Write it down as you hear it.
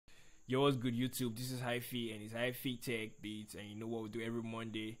Yo, what's good YouTube? This is Hi-Fi and it's Hi-Fi Tech Beats, and you know what we do every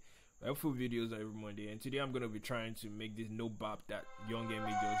Monday. We have full videos every Monday, and today I'm gonna be trying to make this no bap that Young M.A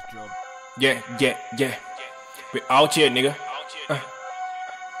just dropped. Yeah. We out here, nigga.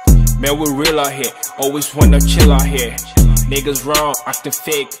 Man, we real out here. Always wanna chill out here. Niggas wrong, acting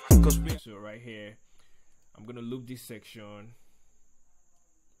fake. So right here, I'm gonna loop this section.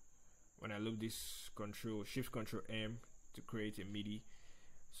 When I loop this, Shift Control M to create a MIDI.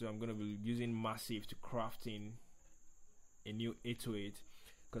 So I'm gonna be using Massive to crafting a new 808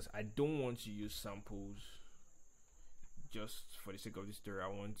 because I don't want to use samples just for the sake of this story. I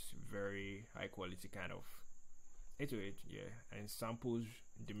want very high quality kind of 808, yeah, and samples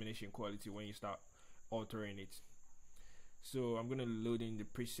diminish in quality when you start altering it. So I'm gonna load in the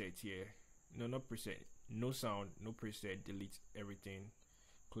preset here. No, not preset, no sound, no preset, delete everything,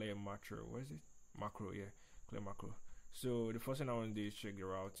 clear macro. What is it? Macro, yeah, clear macro. So the first thing I want to do is check the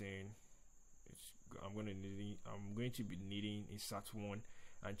routing. I'm going to be needing a SAT1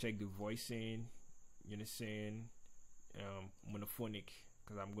 and check the voicing, unison, monophonic,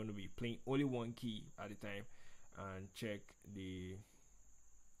 because I'm going to be playing only one key at a time, and check the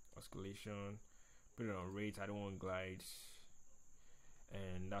oscillation, put it on rate. I don't want glides,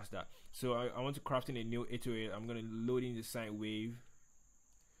 and that's that. So I want to craft in a new 808. I'm going to load in the sine wave.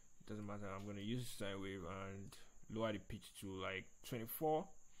 It doesn't matter. I'm going to use sine wave and lower the pitch to like 24.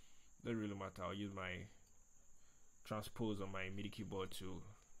 Doesn't really matter. I'll use my transpose on my MIDI keyboard to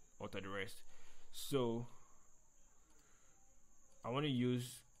alter the rest. So I want to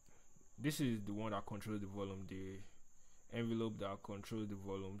use, this is the one that controls the volume, the envelope that controls the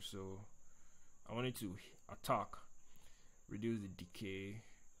volume. So I want it to attack, reduce the decay.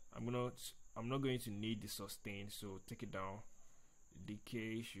 I'm not going to need the sustain, so take it down. The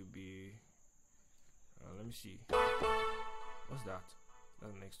decay should be let me see. What's that?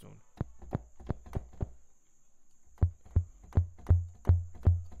 That's the next one.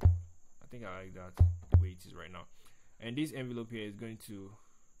 I think I like that the way it is right now. And this envelope here is going to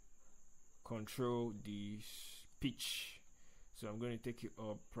control the pitch. So I'm going to take it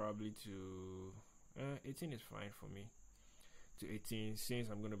up probably to 18 is fine for me. To 18, since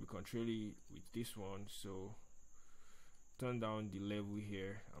I'm going to be controlling with this one. So turn down the level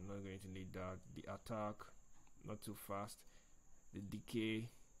here. I'm not going to need that. The attack, not too fast. The decay,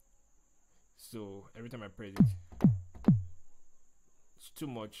 so every time I press it, it's too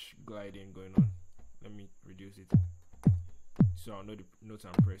much gliding going on. Let me reduce it so I know the notes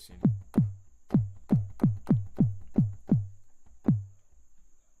I'm pressing.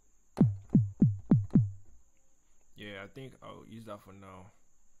 Yeah, I think I'll use that for now.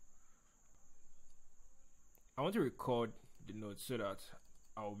 I want to record the notes so that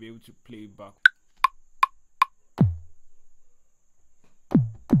I'll be able to play back.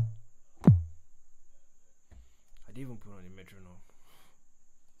 I didn't even put on the metronome.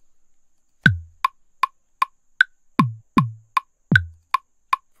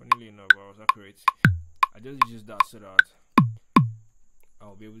 Funnily enough, I was accurate. I just used that so that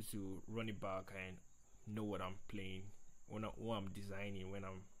I'll be able to run it back and know what I'm playing when I'm designing, when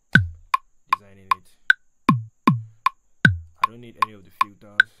I'm designing it. I don't need any of the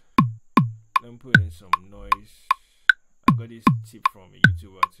filters. Let me put in some noise. I got this tip from a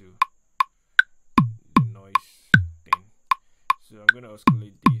YouTuber too. The noise thing. So I'm gonna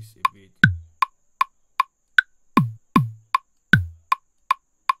oscillate this a bit.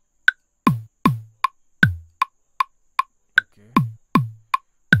 Okay.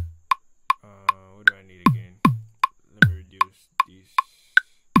 What do I need again? Let me reduce this.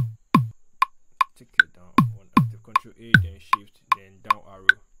 Take it down. One active Control A, then Shift, then down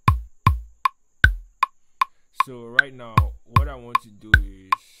arrow. So right now, what I want to do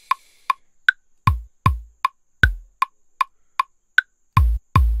is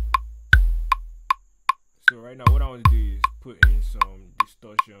put in some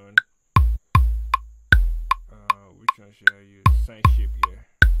distortion. Which one should I use? Sine shape here.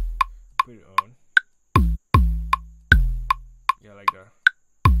 Put it on. Yeah, like that.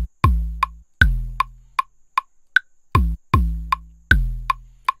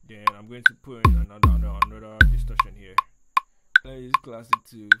 Then I'm going to put in another distortion here. Let's use classic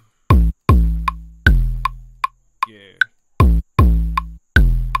too. Yeah,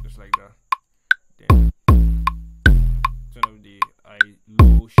 just like that. Then turn up the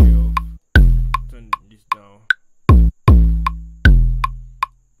low shelf. Turn this down.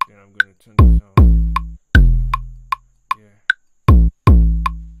 Then I'm going to turn this down. Yeah,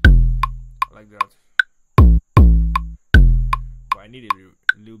 like that. But I need a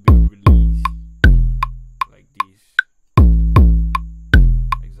little bit of release, like this.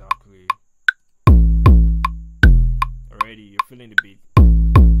 Exactly. feeling the beat.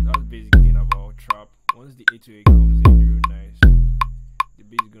 That's the basic thing about trap. Once the 808 comes in real nice, the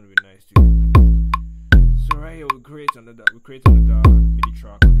beat is gonna be nice too. So right here we create another MIDI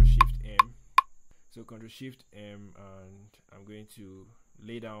track, Ctrl Shift M. So Ctrl Shift M, and I'm going to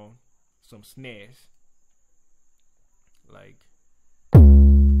lay down some snares, like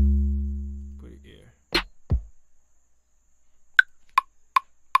put it here.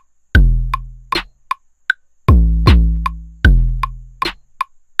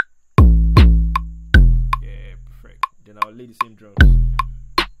 Yeah, perfect. Then I'll lay the same drums.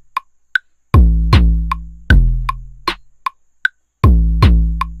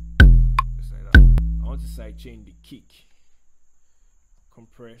 Sidechain the kick,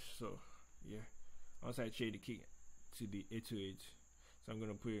 compress. So yeah, once I change the kick to the 808, so I'm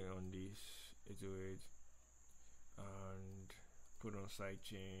gonna put it on this 808 and put on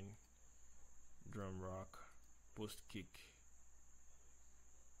sidechain, drum rock, post kick.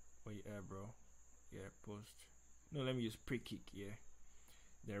 Where you at, bro? Yeah, post. No, let me use pre kick. Yeah,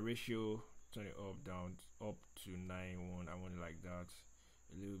 the ratio, turn it up, down, up to 9:1. I want it like that.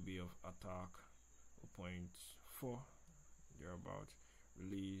 A little bit of attack. 0.4 thereabout.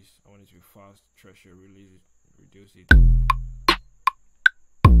 Release, I want it to be fast. Threshold, release it, reduce it.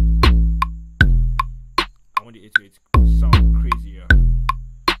 I want the 808 to sound crazier. And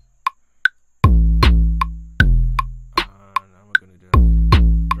I'm gonna do that.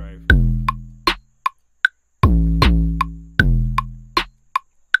 Drive.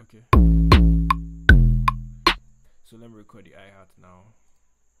 Okay. So let me record the hi-hat now.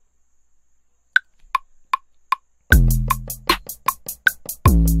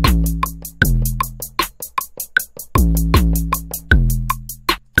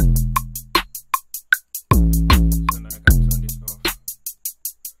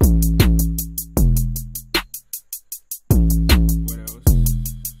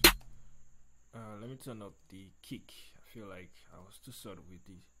 Turn up the kick. I feel like I was too short with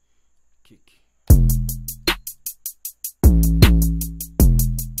the kick. Let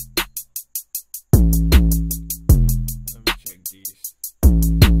me check this.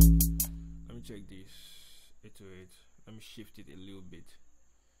 Let me check this 808. Let me shift it a little bit.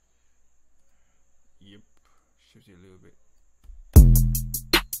 Yep, shift it a little bit.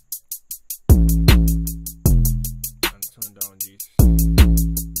 And turn down this.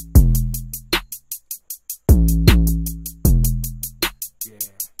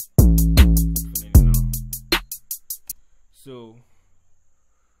 So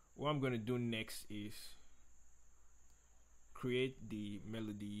what I'm going to do next is create the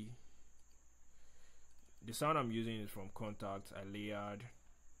melody. The sound I'm using is from Kontakt. I layered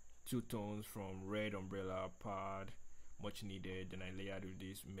 2 tones from Red Umbrella Pad, much needed. Then I layered with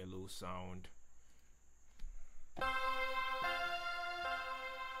this mellow sound.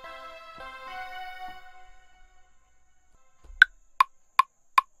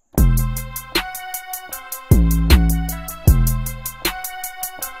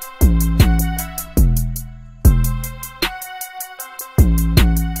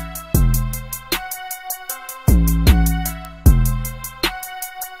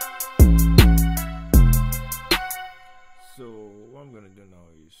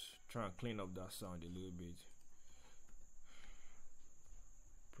 Try and clean up that sound a little bit.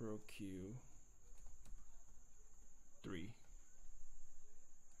 Pro Q3.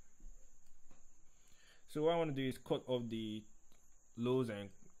 So what I want to do is cut off the lows and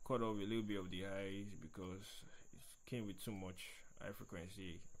cut off a little bit of the highs because it came with too much high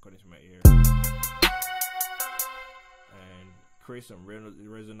frequency according to my ear, and create some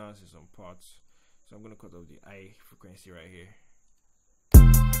resonance in some parts. So I'm gonna cut off the high frequency right here.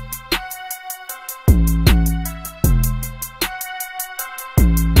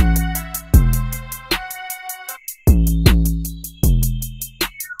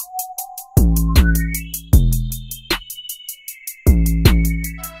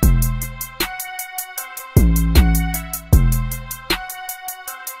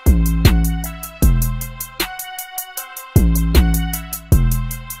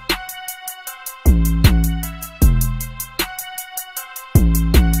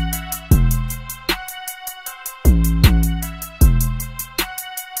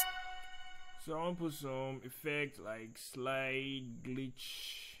 So I want to put some effect like slide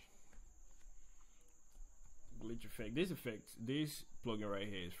glitch effect. This plugin right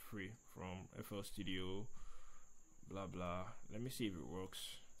here is free from FL Studio, blah blah. Let me see if it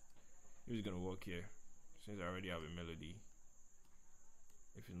works. If it's gonna work here, since I already have a melody.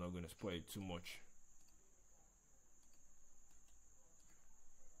 If it's not gonna spoil it too much.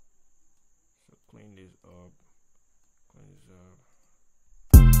 So clean this up,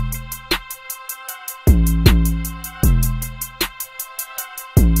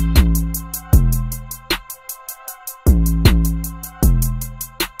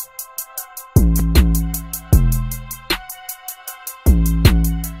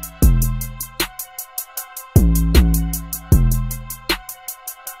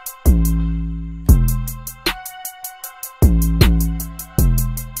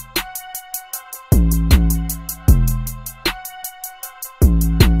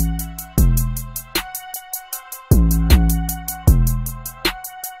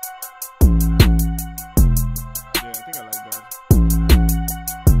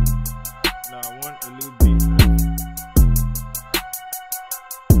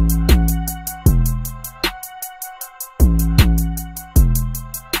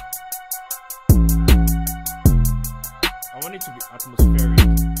 Atmospheric,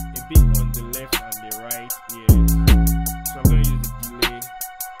 a bit on the left and the right ears. So I'm going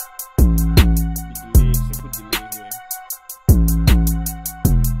to use simple delay here.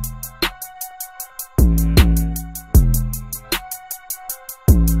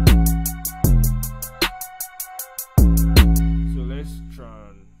 So let's try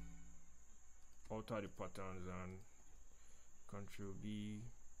and alter the patterns and Control B,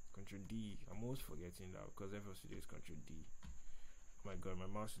 Control D. I'm always forgetting that because FL Studio is Control D. Oh my god, my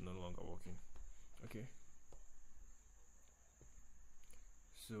mouse is no longer working. Okay.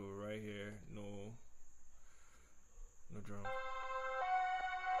 So right here, no drum.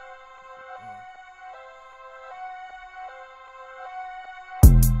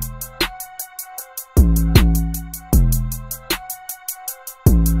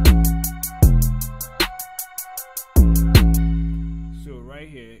 So right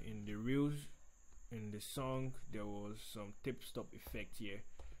here in the reels, in the song, there was some tape stop effect here,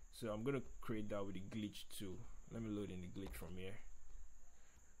 so I'm gonna create that with the glitch too. Let me load in the glitch from here.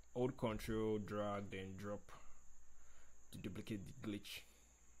 Hold Control, drag, then drop to duplicate the glitch.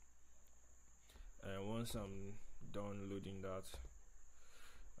 And once I'm done loading that,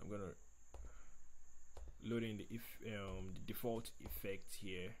 I'm gonna load in the default effect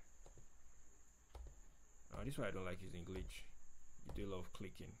here. This is why I don't like using glitch. You do love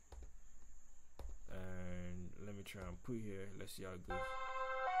clicking. And let me try and put here. Let's see how it goes.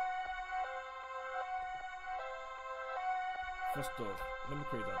 First off, let me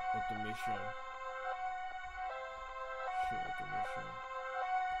create an automation. Show automation.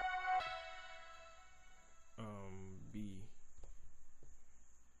 B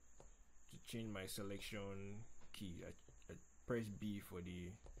to change my selection key. I press B for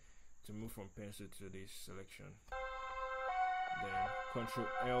to move from pencil to this selection. Then Control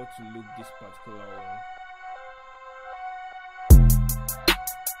L to loop this particular one.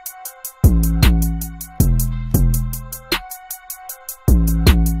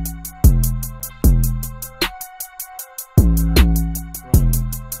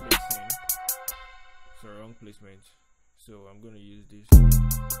 Wrong placement. So I'm going to use this.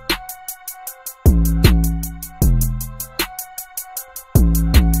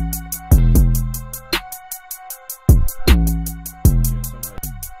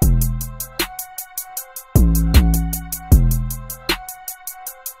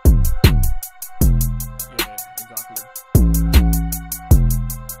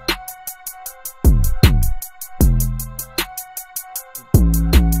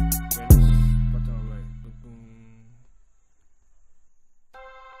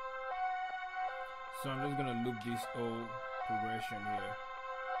 So I'm just gonna loop this whole progression here.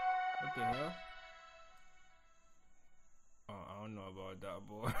 What the hell? Oh, I don't know about that,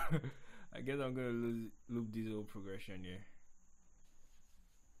 but I guess I'm gonna loop this whole progression here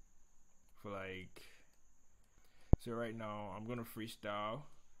for like. So right now I'm gonna freestyle,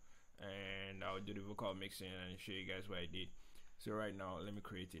 and I'll do the vocal mixing and show you guys what I did. So right now, let me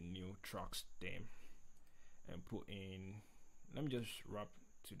create a new track stem and put in. Let me just rap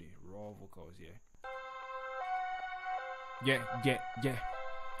to the raw vocals here. Yeah.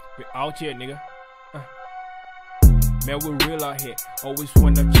 We out here, nigga. Man, we real out here. Always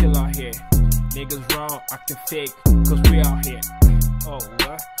wanna chill out here. Niggas wrong, acting fake, cause we out here. Oh,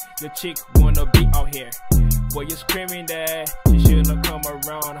 what? Your chick wanna be out here. Well, you screaming that you shouldn't come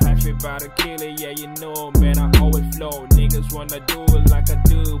around. Half about to kill it, yeah, you know, man, I always flow. Niggas wanna do it like I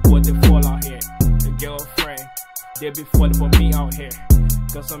do, but they fall out here. The girlfriend, they be falling for me out here.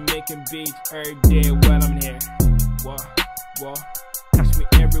 Cause I'm making beats every day while I'm here. What? Catch me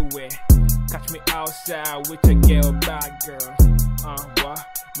everywhere. Catch me outside with a girl, bad girl. What?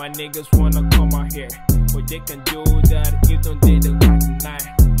 My niggas wanna come out here, but they can do that if don't they got the night.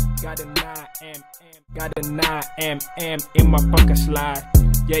 Got the night. Got a 9 M.A in my pocket slide.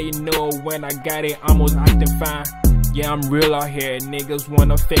 Yeah, you know when I got it, I'm always acting fine. Yeah, I'm real out here, niggas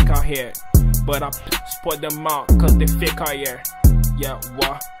wanna fake out here, but I spot them out cause they fake out here. Yeah,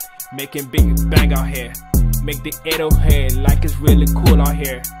 what? Making big bang out here. Make the 808 like it's really cool out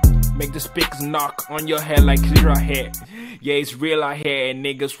here. Make the speakers knock on your head like it's right here. Yeah, it's real out here,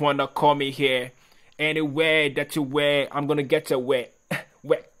 niggas wanna call me here. Anywhere that you wear, I'm gonna get you wet.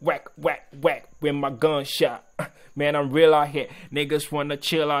 Whack, whack, whack, whack with my gunshot. Man, I'm real out here. Niggas wanna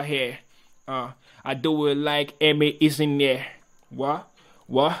chill out here. I do it like M.A is in there. What?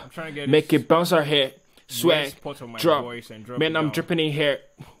 Make it bounce out here. Swag, drop. Man, I'm dripping in here.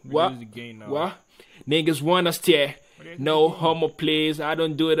 What? Niggas wanna stare. No homo, please. I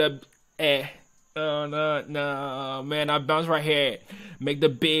don't do the no. Man, I bounce right here. Make the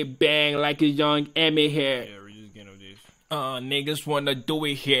big bang like a Young M.A here. Niggas wanna do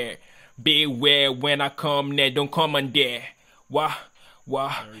it here. Beware when I come there, don't come on there. What?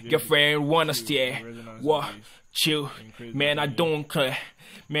 Your friend wanna stare. What? Chill. Man, I don't care.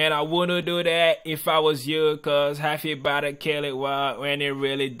 Man, I wouldn't do that if I was you, cause half you about to kill it when it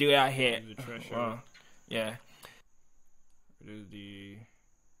really do out here. Yeah. It is the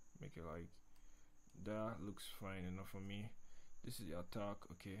make it like that looks fine enough for me. This is the attack,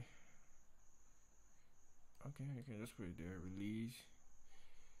 okay. Okay, you can just put it there. Release.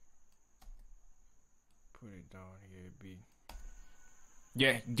 Put it down here, big.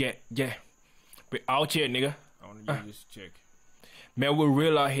 Yeah. We out here, nigga. I wanna use this check. Man, we're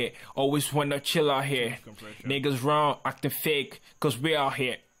real out here. Always wanna chill out here. Niggas wrong, acting fake, cause we out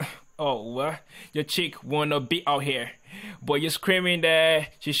here. Oh, what? Your chick wanna be out here. Boy, you're screaming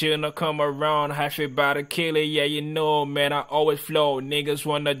that she shouldn't come around. Half about to kill it, yeah, you know, man, I always flow. Niggas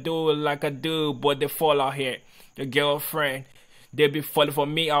wanna do it like I do, but they fall out here. Your girlfriend, they be falling for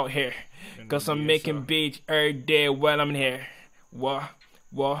me out here. Cause I'm making beats every day while I'm here. What?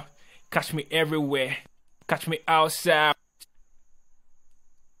 Catch me everywhere. Catch me outside.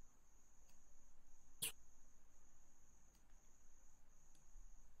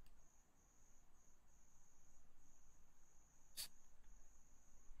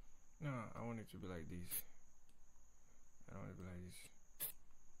 No, I want it to be like this. I don't want it to be like this.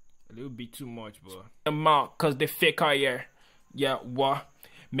 A little bit too much, but them out cause they fake out here. Yeah, what?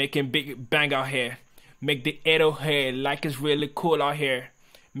 Making big bang out here. Make the 808 like it's really cool out here.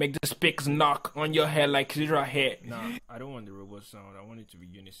 Make the speakers knock on your head like it's right here. Nah, I don't want the robot sound. I want it to be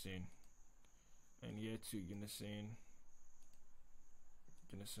unison. And here too, unison.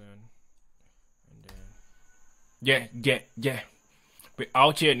 And then Yeah. We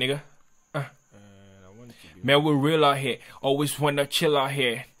out here, nigga. Man, we're real out here. Always wanna chill out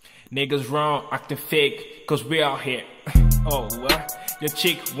here. Niggas wrong, acting fake, cause we out here. Oh, what? Your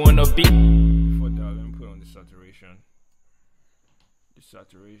chick wanna be. Before that, let me put on the saturation.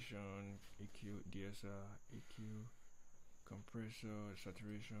 EQ, DSR, EQ, compressor,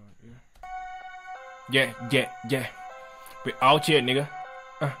 saturation, Yeah. We out here, nigga.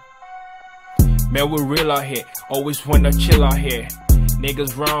 Man, we're real out here. Always wanna chill out here.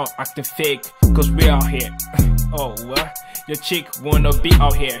 Niggas wrong, acting fake, cause we out here. Oh, what? Your chick wanna be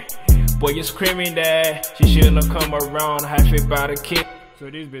out here. Boy, you're screaming that she shouldn't come around. Half about to kill. So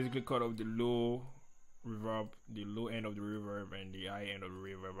this basically cut off the low reverb, the low end of the reverb and the high end of the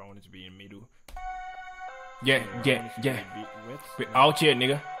reverb. I want it to be in the middle. Yeah. We out here,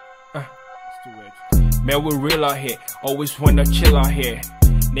 nigga. It's too wet. Man, we're real out here. Always wanna chill out here.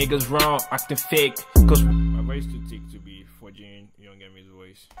 Niggas wrong, acting fake, cause my voice too thick to be forging Young M.A's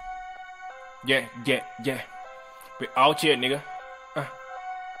voice. Yeah. We out here, nigga.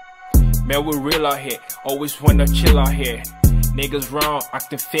 Man, we're real out here. Always wanna chill out here. Niggas wrong,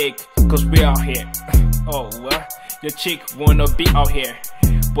 acting fake, cause we out here. Oh, what? Your chick wanna be out here.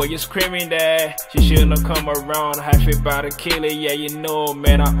 Boy, you're screaming that she shouldn't come around. Half about to kill it, yeah, you know,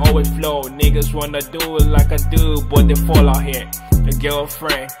 man, I always flow. Niggas wanna do it like I do, but they fall out here. Your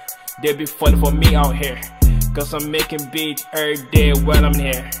girlfriend, they be falling for me out here. Cause I'm making beats every day while I'm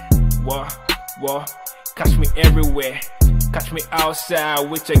here. What? Catch me everywhere. Catch me outside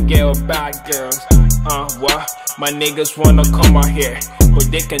with your girl, bad girls. What? My niggas wanna come out here, but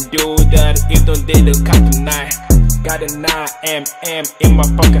they can do that if don't they look at the 9. Got a 9 M.A in my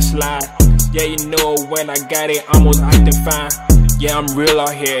pocket slide. Yeah, you know when I got it, I'm always acting fine. Yeah, I'm real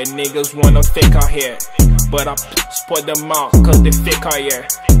out here, niggas wanna fake out here, but I spot them out cause they fake out here.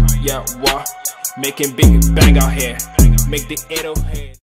 Yeah, what? Making big bang out here. Make the 808